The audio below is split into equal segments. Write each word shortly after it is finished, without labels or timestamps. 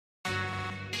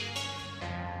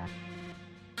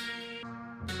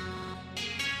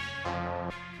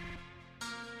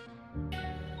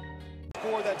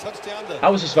score that touchdown. I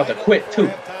was just about to quit too,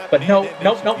 but no.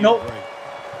 And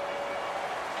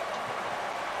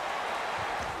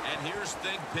here's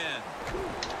Thigpen.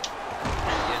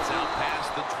 Gets out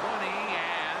past the 20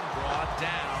 and brought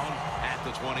down at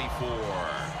the 24.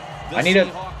 I need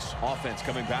a offense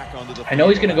coming back onto the. I know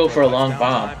he's gonna go for a long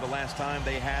bomb. The last time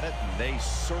they had it, they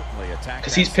certainly attacked.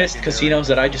 Because he's pissed because he knows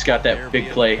that I just got that big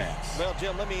play. Well,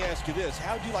 Jim, let me ask you this: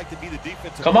 how would you like to be the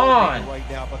defensive Come on right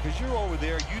now? Because you're over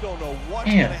there, you don't know what's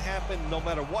going to happen, no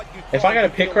matter what you. If I got a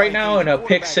pick right now and a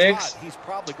pick six,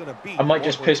 I might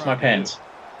just piss my pants.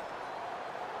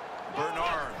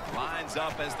 Bernard lines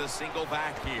up as the single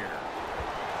back here.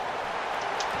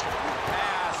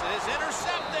 Pass is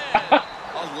intercepted.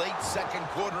 A late second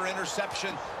quarter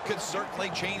interception could certainly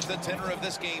change the tenor of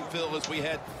this game, Phil, as we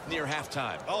head near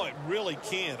halftime. Oh, it really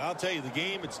can. I'll tell you, the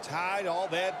game, it's tied, all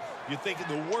that. You're thinking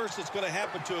the worst that's going to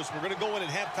happen to us. We're going to go in at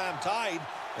halftime tied,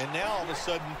 and now all of a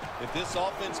sudden, if this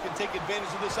offense can take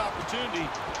advantage of this opportunity,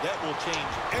 that will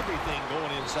change everything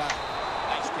going inside.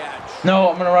 Nice catch. No,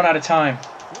 I'm going to run out of time.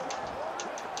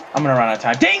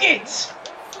 Dang it!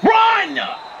 Run!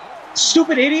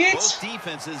 Stupid idiots!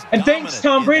 And thanks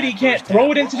Tom Brady can't throw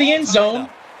it into the end zone.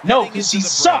 No, because he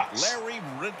sucks.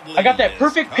 I got that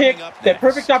perfect pick, that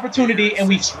perfect opportunity, and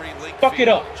we fuck it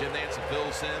up.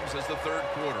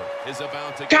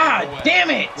 God damn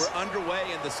it! We're underway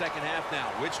in the second half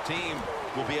now. Which team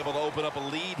will be able to open up a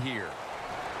lead here?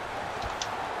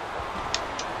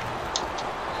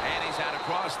 And he's out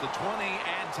across the 20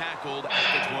 and tackled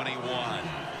at the 21.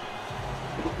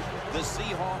 The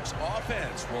Seahawks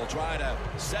offense will try to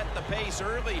set the pace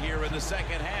early here in the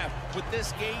second half with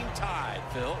this game tied,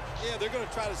 Phil. Yeah, they're going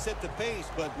to try to set the pace,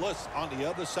 but listen, on the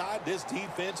other side, this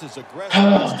defense is aggressive.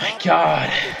 Oh, my God. I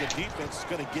think the defense is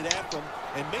going to get after them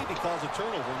and maybe cause a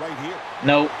turnover right here.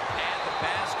 Nope. And the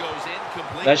pass goes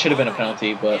incomplete. That should have been a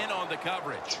penalty, but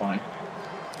it's fine.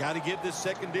 Got to give this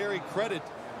secondary credit.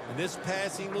 In this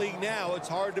passing league now, it's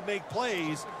hard to make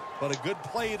plays. But a good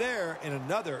play there and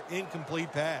another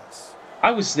incomplete pass.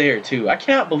 I was there, too. I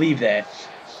cannot believe that.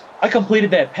 I completed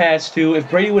that pass, too. If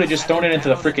Brady would have just thrown it into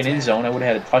the freaking end zone, I would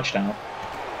have had a touchdown.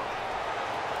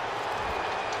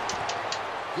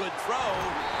 Good throw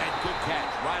and good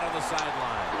catch right on the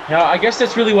sideline. Now, I guess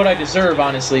that's really what I deserve,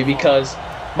 honestly, because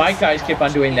my guys kept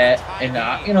on doing that, and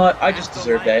you know what? I just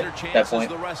deserve that at that point.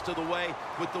 The rest of the way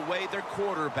with the way their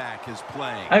quarterback is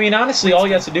playing. I mean, honestly, all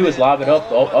he has to do is lob it up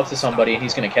to somebody, and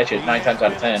he's going to catch it 9 times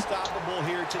out of 10.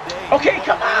 Okay,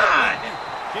 come on!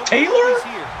 Taylor?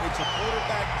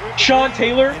 Sean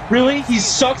Taylor? Really? He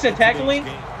sucks at tackling?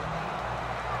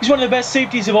 He's one of the best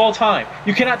safeties of all time.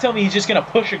 You cannot tell me he's just going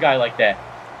to push a guy like that.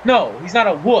 No, he's not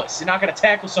a wuss. You're not going to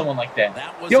tackle someone like that.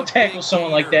 You don't tackle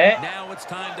someone like that. Now it's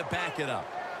time to back it up.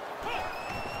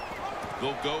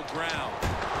 They'll go ground.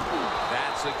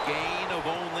 That's a gain of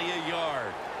only a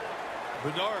yard.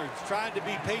 Bernard's trying to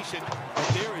be patient, but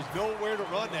there is nowhere to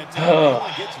run that time. He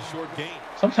only gets a short gain.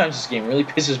 Sometimes this game really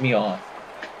pisses me off.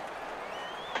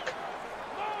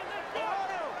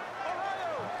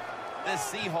 The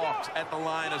Seahawks at the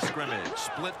line of scrimmage.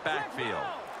 Split backfield.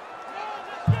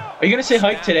 Are you going to say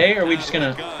hike today, or are we just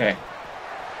going to... Okay.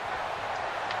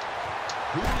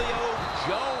 Julio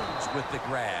Jones with the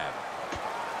grab.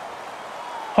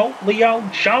 Julio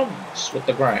Jones with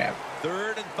the grab.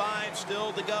 3rd and 5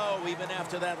 still to go, even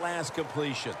after that last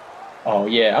completion. Oh,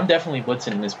 yeah, I'm definitely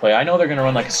blitzing in this play. I know they're going to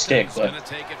run like a stick, but...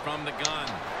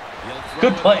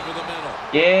 Good play.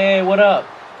 Yeah, what up?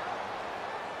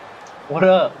 What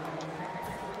up?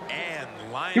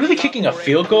 You're really kicking a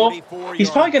field goal? He's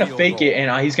probably going to fake it,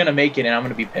 and he's going to make it, and I'm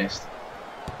going to be pissed.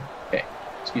 Okay,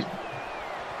 excuse me.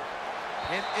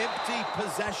 An empty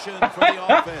possession for the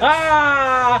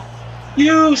offense.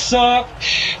 You suck.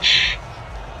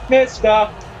 Mister.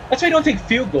 That's why I don't take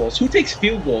field goals. Who takes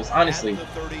field goals, honestly? The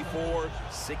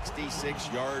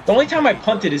only time I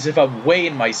punt it is if I'm way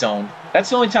in my zone. That's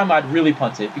the only time I'd really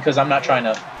punt it, because I'm not trying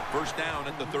to... First down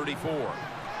at the 34.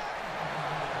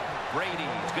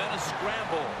 Brady's going to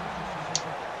scramble.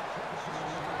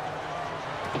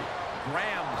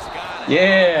 Graham's got it.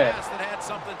 Yeah.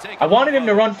 I wanted him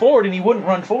to run forward, and he wouldn't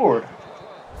run forward.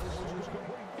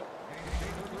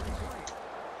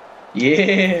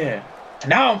 Yeah.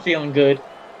 Now I'm feeling good.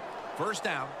 First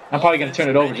down. I'm probably going to turn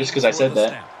it over just because I said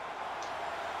that.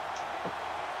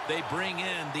 They bring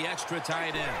in the extra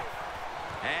tight end.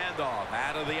 Handoff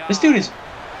out of the This dude is...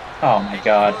 Oh, my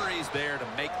God.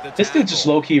 This dude's just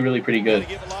low-key really pretty good.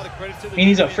 I mean,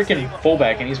 he's a freaking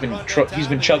fullback, and he's been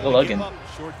chug-a-lugging.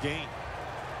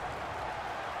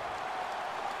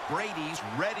 Brady's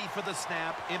ready for the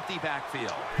snap. Empty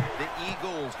backfield. The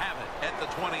Eagles have it at the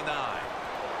 29.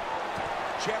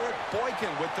 Jared Boykin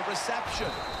with the reception.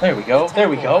 There we go. There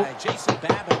we go.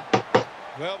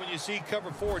 Well, when you see cover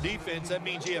 4 defense, that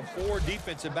means you have 4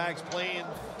 defensive backs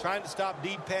trying to stop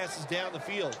deep passes down the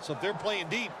field. So if they're playing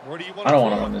deep, where do you want to I don't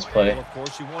want to run this play. Well, of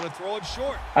course, you want to throw it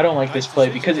short. I don't like this play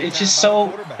because it's just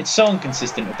so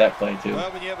inconsistent with that play too.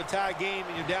 Well, when you have a tie game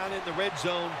and you're down in the red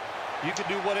zone, you can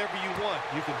do whatever you want.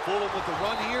 You can fool them with the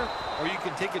run here, or you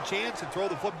can take a chance and throw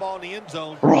the football in the end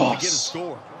zone to get a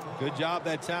score. Good job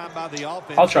that time by the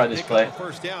offense. I'll try this play.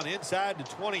 First down inside the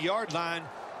 20-yard line.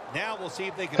 Now we'll see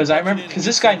if they can. Because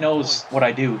this guy knows what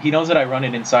I do. He knows that I run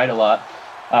it inside a lot.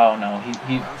 Oh no,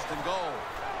 he. First and goal.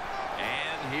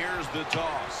 And here's the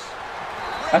toss.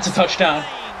 That's a touchdown.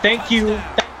 Thank you.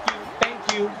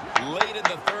 Thank you. Late in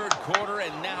the third quarter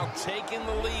and now taking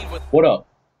the lead with. What up?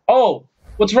 Oh,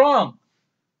 what's wrong?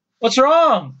 What's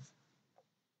wrong?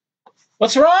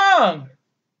 What's wrong?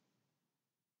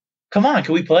 Come on,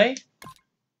 can we play?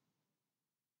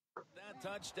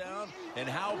 Touchdown, and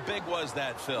how big was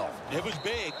that, Phil? It was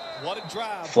big. What a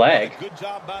drive. Flag. Good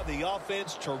job by the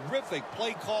offense. Terrific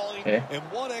play calling. Okay. And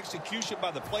what execution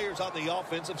by the players on the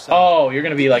offensive side. Oh, you're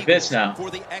going to be like this now. For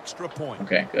the extra point.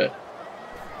 Okay, good.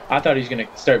 I thought he was going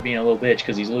to start being a little bitch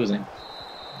because he's losing.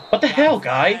 What the hell,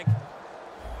 guy?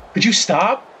 Could you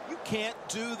stop? You can't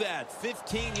do that.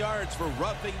 15 yards for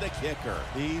roughing the kicker.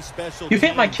 These special You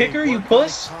hit my kicker, you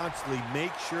puss? Constantly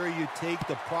make sure you take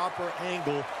the proper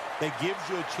angle that gives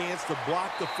you a chance to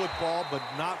block the football but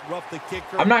not rough the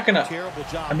kicker. I'm not gonna. Terrible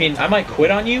job. I mean, I might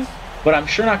quit on you, but I'm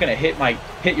sure not gonna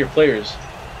hit your players.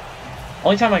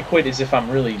 Only time I quit is if I'm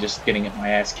really just getting my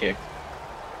ass kicked.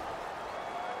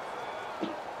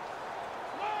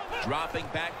 Dropping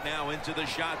back now into the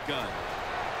shotgun.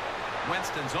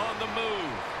 Winston's on the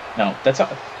move. No, that's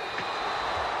not.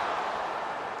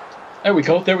 There we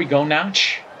go. There we go. Now.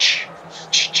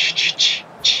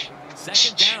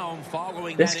 Second down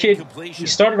following This that kid, incompletion. he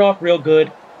started off real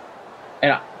good,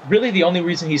 and really the only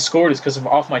reason he scored is because of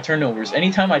off my turnovers.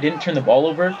 Anytime I didn't turn the ball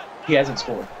over, he hasn't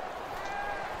scored.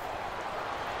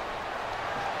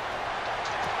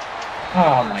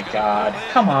 Oh my God!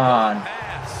 Come on! The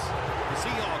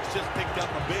Seahawks just picked up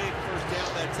a big first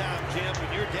down that time, Jim.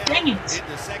 When you're down Dang it. in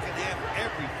the second half,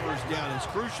 every first down is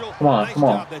crucial. Come on, nice come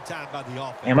on. job that time by the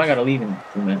offense. Damn, I gotta leave in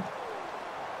a minute.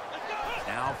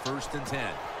 Now first and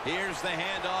 10. Here's the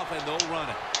handoff, and they'll run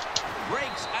it.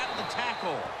 Breaks out of the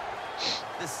tackle.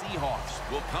 The Seahawks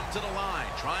will come to the line,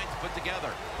 trying to put together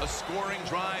a scoring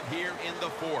drive here in the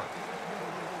fourth.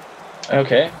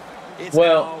 Okay.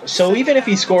 Well, so even if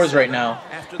he scores right now,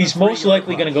 he's most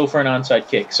likely going to go for an onside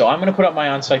kick. So I'm going to put up my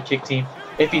onside kick team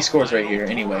if he scores right here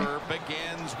anyway.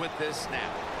 Begins with this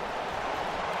snap.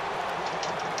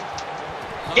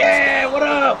 Yeah, what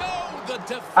up? The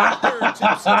defender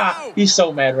tips it out. He's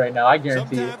so mad right now, I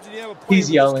guarantee you.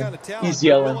 He's yelling. He's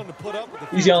yelling.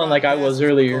 He's yelling like I was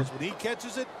earlier. When he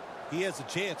catches it, he has a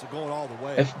chance of going all the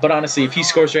way. But honestly, if he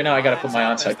scores right now, I got to put my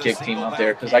onside kick team out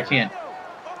there because I can't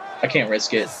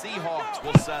risk it. The Seahawks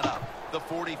will set up. The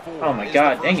 44. Oh my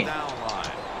God, dang it.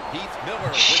 Heath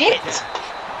Miller Shit. with the catch.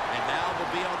 And now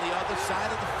they'll be on the other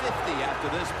side of the 50 after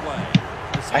this play.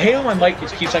 I hate how my mic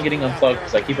just keeps on getting unplugged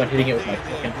because I keep on hitting it with my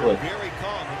fucking foot. Very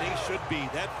calm, and they should be.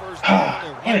 That first down,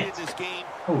 they're Damn right it. in this game.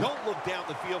 Ooh. Don't look down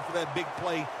the field for that big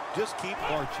play. Just keep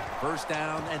marching. First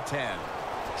down and 10.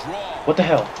 Draw. What the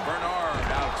hell? Bernard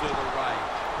out to the right.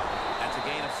 That's a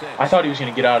gain of 6. I thought he was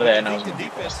going to get out of that, and I was The going to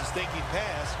defense is thinking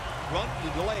pass, run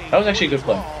the delay. That was actually a good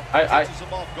play. Catches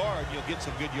him off guard, you'll get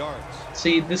some good yards.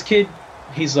 See, this kid,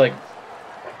 he's like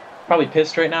probably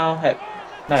pissed right now.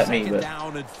 Not at me, Second but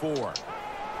down and 4.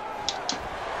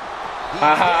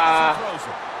 Haha.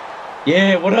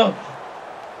 Yeah, what up?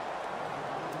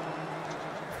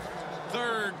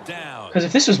 Third down. Because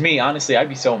if this was me, honestly, I'd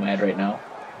be so mad right now.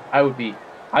 I would be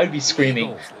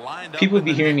screaming. People would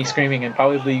be hearing me screaming and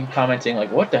probably commenting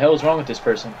like, "What the hell is wrong with this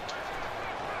person?"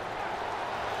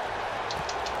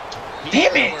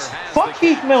 Damn it! Fuck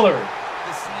Heath Miller.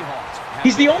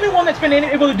 He's the only one that's been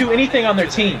able to do anything on their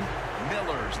team.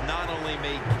 Miller's not only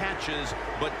made catches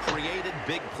but created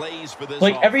big plays for this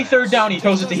Like every third down, he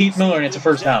throws it to Heath Miller and it's a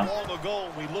first down. Long ago,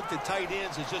 when we looked at tight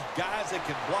ends as just guys that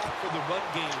can block for the run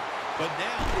game, but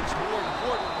now it's more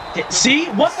important. See?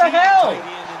 What the hell?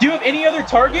 Do you have any other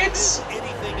targets?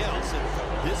 Anything else?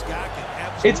 And this guy can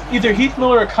absolutely. It's either Heath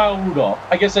Miller or Kyle Rudolph.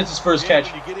 I guess that's his first catch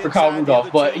for Kyle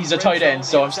Rudolph, but he's a tight end,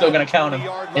 so I'm still going to count him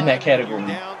in that category.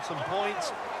 Down some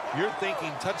points, you're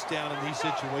thinking touchdown in these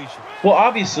situations. Well,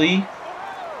 obviously.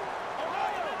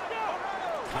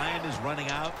 Time is running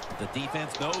out. The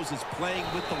defense knows it's playing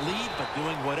with the lead, but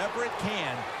doing whatever it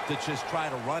can to just try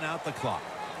to run out the clock.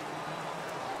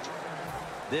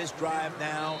 This drive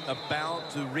now about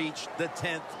to reach the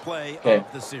 10th play of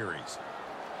the series.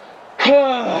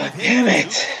 Damn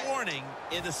it. Warning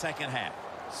in the second half.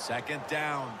 Second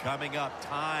down coming up.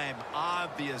 Time,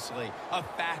 obviously, a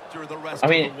factor the rest of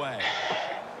the way.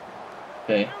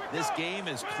 Okay. This game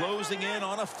is closing in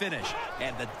on a finish,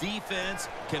 and the defense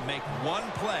can make one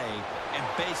play and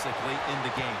basically end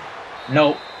the game.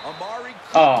 Nope.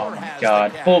 Oh, my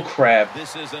God. Bull crap.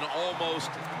 This is an almost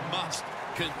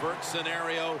must-convert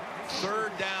scenario.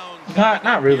 Third down.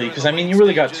 Not really, because, I mean, you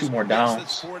really got 2 more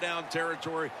downs. 4-down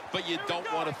territory, but you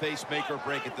don't want to face make or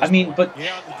break at this point. But...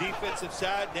 Yeah, on the defensive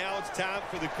side, now it's time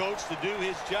for the coach to do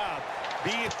his job.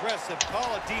 Be aggressive.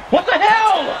 Call a defense. What the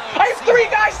hell? I have 3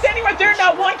 guys standing right there,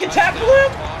 not one can tackle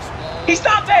him? He's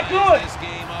not that good.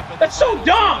 That's so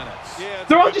dumb.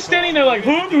 They're all just standing there like,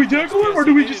 huh, do we tackle him or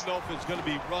do we just... Now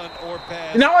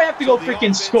I have to go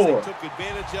freaking score. Took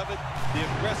advantage of it. The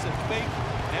aggressive fake.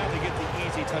 Now they get the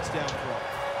easy touchdown throw.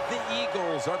 The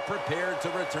Eagles are prepared to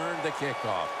return the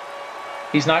kickoff.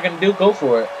 He's not going to go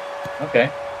for it.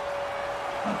 Okay.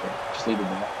 Just leave it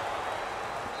there.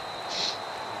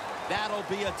 That'll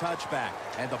be a touchback,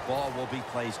 and the ball will be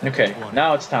placed. Okay,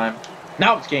 now it's time.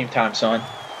 Now it's game time, son.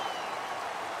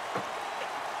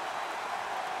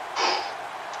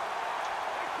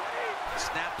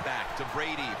 Snap back to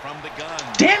Brady from the gun.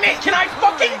 Damn it! Can I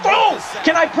fucking throw?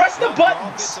 Can I press the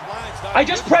buttons? I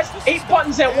just pressed 8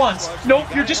 buttons at once. Nope,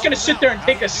 you're just gonna sit there and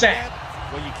take a sack.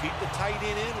 Well, you keep the tight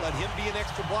end in, let him be an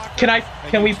extra blocker.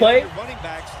 Can we play?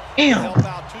 Damn.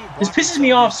 This pisses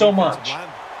me off so much.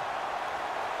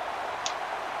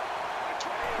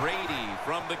 Brady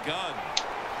from the gun.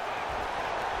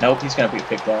 Nope, he's gonna be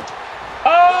picked up.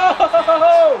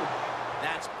 Oh!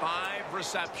 That's 5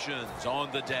 receptions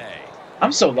on the day.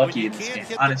 I'm so lucky in this game,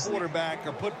 honestly. Or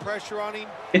put pressure on him,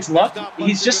 it's lucky.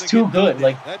 He's just too good.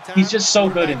 Like, he's just so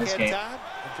good in this game.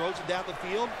 Throws it down the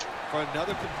field for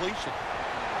another completion.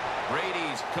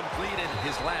 Brady's completed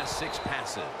his last 6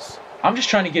 passes. I'm just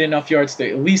trying to get enough yards to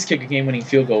at least kick a game-winning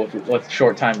field goal with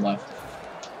short time left.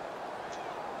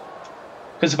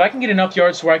 Because if I can get enough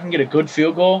yards where I can get a good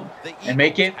field goal and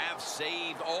make it. Have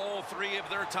saved all 3 of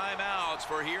their timeouts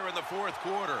for here in the 4th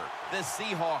quarter. The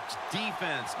Seahawks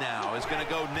defense now is going to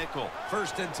go nickel.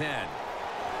 1st and 10.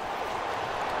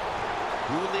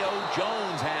 Julio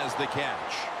Jones has the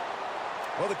catch.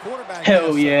 Well, the quarterback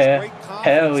hell yeah.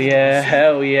 Hell yeah.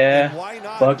 Hell yeah.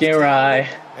 Fucking right.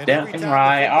 Ducking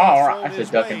right. All right. I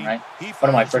said ducking right. What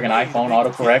am I, friggin' iPhone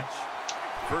autocorrect?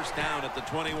 1st down at the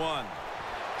 21.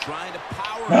 Trying to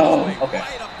power his way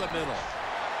right up the middle.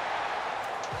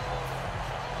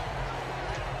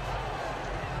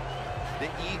 The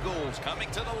Eagles coming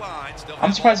to the line.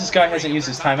 I'm surprised this guy hasn't used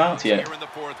his timeouts yet. Here in the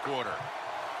 4th quarter.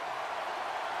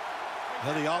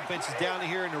 Well, the offense is down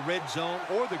here in the red zone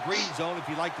or the green zone if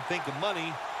you like to think of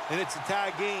money, and it's a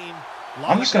tie game.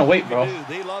 I'm just going to wait, bro.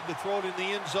 They love to throw it in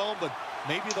the end zone, but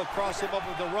maybe they'll cross him up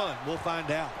with a run. We'll find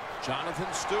out.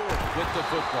 Jonathan Stewart with the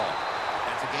football.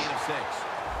 That's a gain of 6.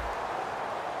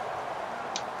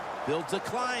 They'll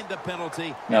decline the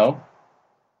penalty. No.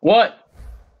 What?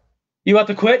 You about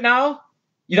to quit now?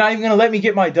 You're not even going to let me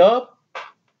get my dub?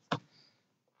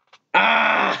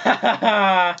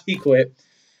 Ah! He quit.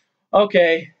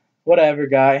 Okay. Whatever,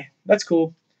 guy. That's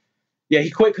cool. Yeah,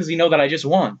 he quit because he know that I just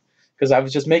won. Because I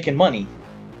was just making money.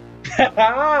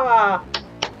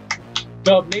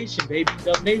 Dub Nation, baby.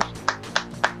 Dub Nation.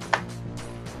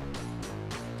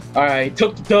 Alright,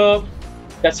 took the dub.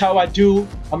 That's how I do.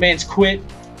 My man's quit.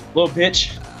 Little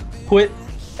bitch. Quit.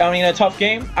 I mean, a tough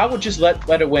game. I would just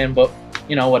let it win, but,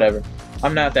 you know, whatever.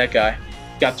 I'm not that guy.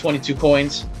 Got 22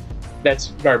 coins.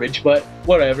 That's garbage, but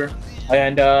whatever.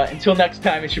 And until next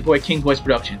time, it's your boy King Boys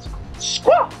Productions.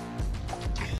 Squaw!